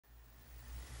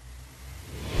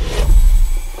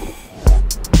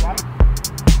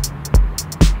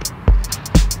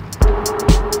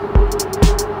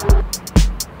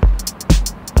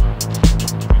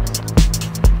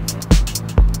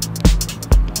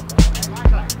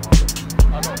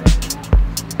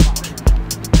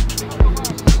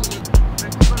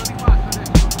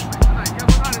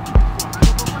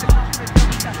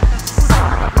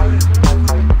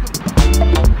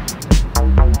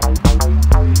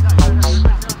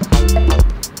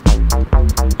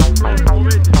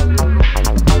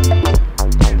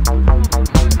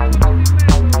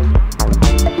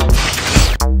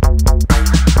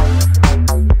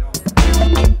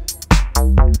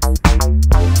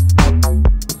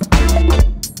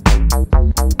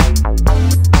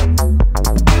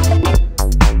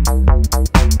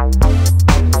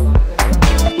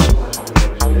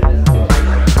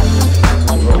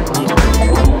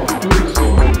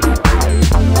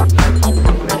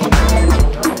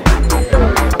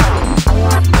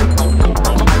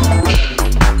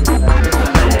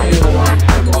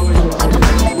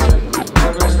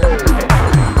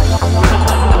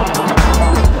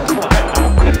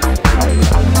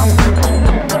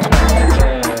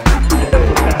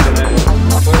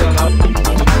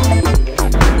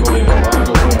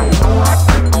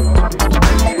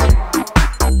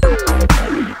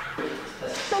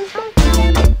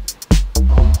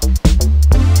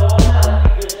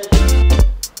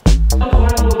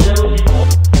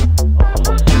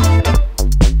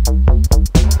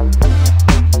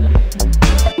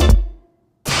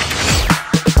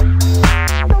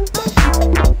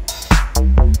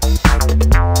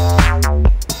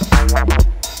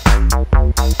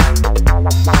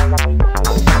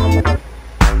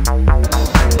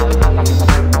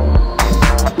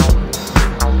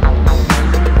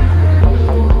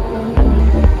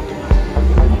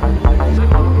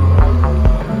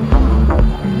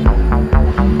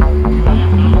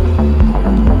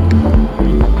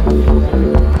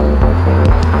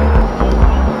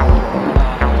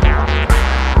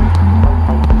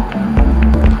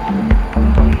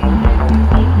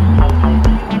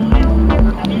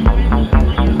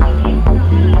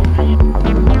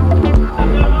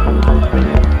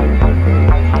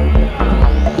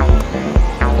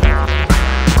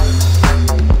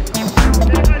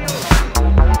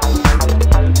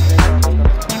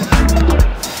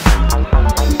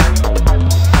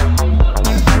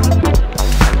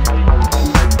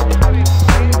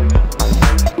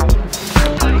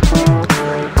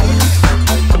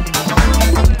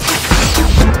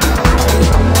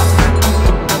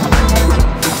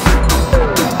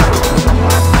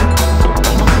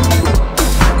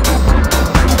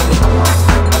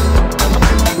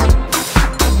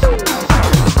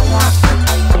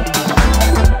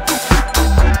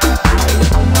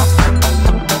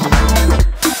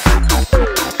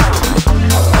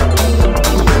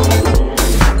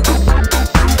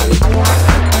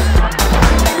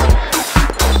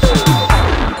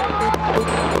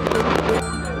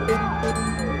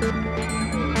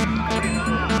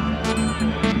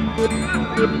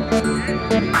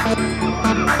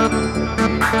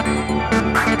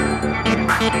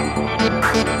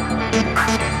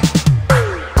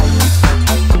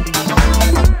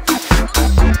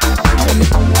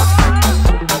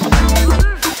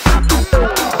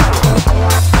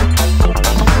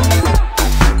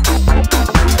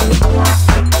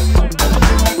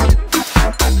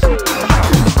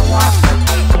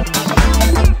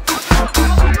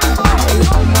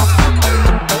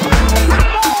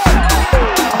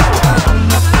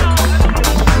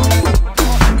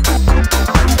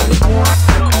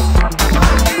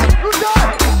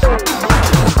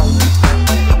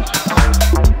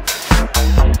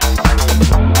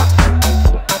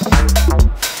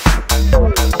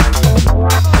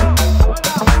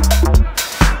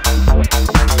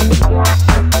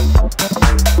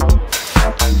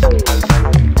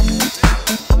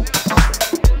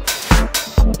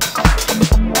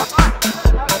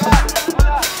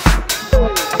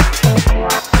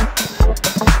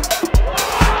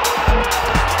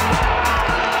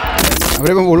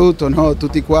Avremmo voluto, no,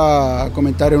 tutti qua a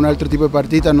commentare un altro tipo di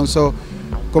partita, non so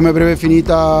come avrebbe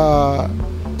finita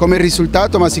come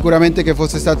risultato, ma sicuramente che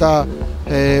fosse stata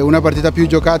una partita più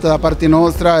giocata da parte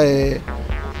nostra e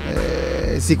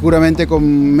sicuramente con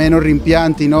meno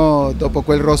rimpianti, no, dopo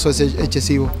quel rosso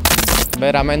eccessivo.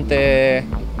 Veramente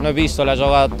non ho visto la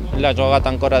giocata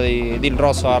ancora del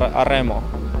rosso a Remo.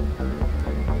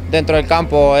 Dentro il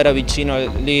campo era vicino,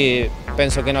 lì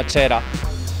penso che non c'era.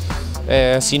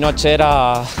 Se non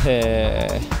c'era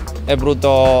è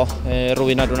brutto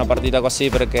rovinare una partita così,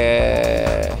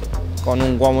 perché con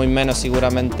un uomo in meno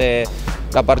sicuramente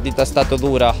la partita è stata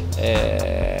dura.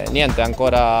 Niente,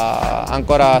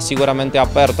 ancora sicuramente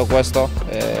aperto questo,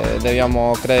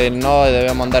 dobbiamo credere in noi,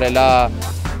 dobbiamo andare là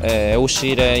e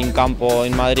uscire in campo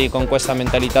in Madrid con questa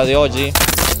mentalità di oggi.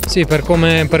 Sì, per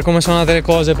come sono andate le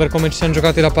cose, per come ci siamo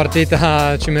giocati la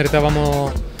partita, ci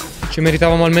meritavamo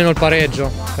almeno il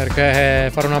pareggio, perché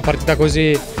fare una partita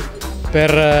così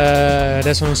per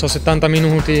adesso non so 70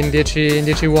 minuti in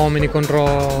 10 uomini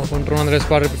contro una delle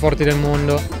squadre più forti del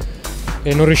mondo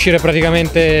e non riuscire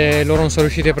praticamente, loro non sono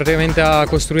riusciti praticamente a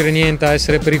costruire niente, a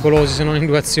essere pericolosi se non in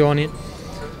 2 azioni,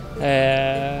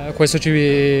 questo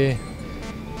ci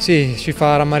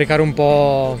fa rammaricare un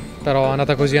po', però è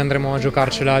andata così, andremo a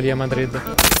giocarcela lì a Madrid.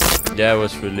 Yeah, it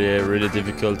was really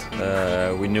difficult.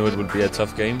 We knew it would be a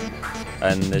tough game,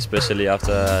 and especially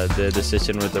after the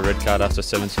decision with the red card after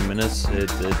 17 minutes,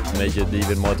 it made it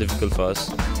even more difficult for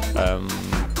us.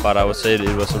 But I would say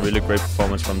it was a really great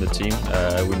performance from the team.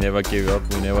 We never gave up,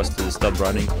 we never stopped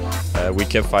running. We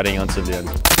kept fighting until the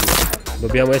end.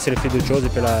 Dobbiamo essere fiduciosi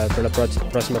per la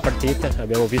prossima partita.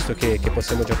 Abbiamo visto che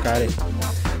possiamo giocare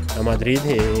a Madrid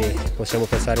e possiamo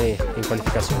pensare in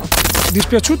qualificazione.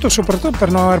 Dispiaciuto soprattutto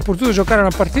per non aver potuto giocare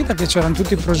una partita che c'erano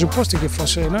tutti i presupposti che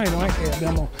fosse noi, non è che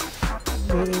abbiamo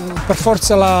per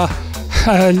forza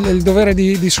il dovere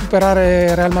di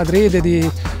superare Real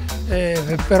Madrid,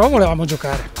 però volevamo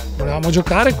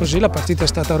giocare, così la partita è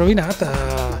stata rovinata.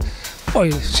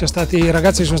 Poi i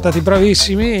ragazzi sono stati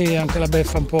bravissimi, anche la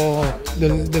beffa un po'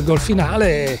 del gol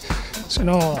finale, se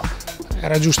no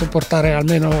era giusto portare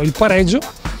almeno il pareggio.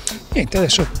 Niente,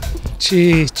 adesso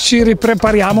ci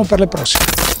riprepariamo per le prossime.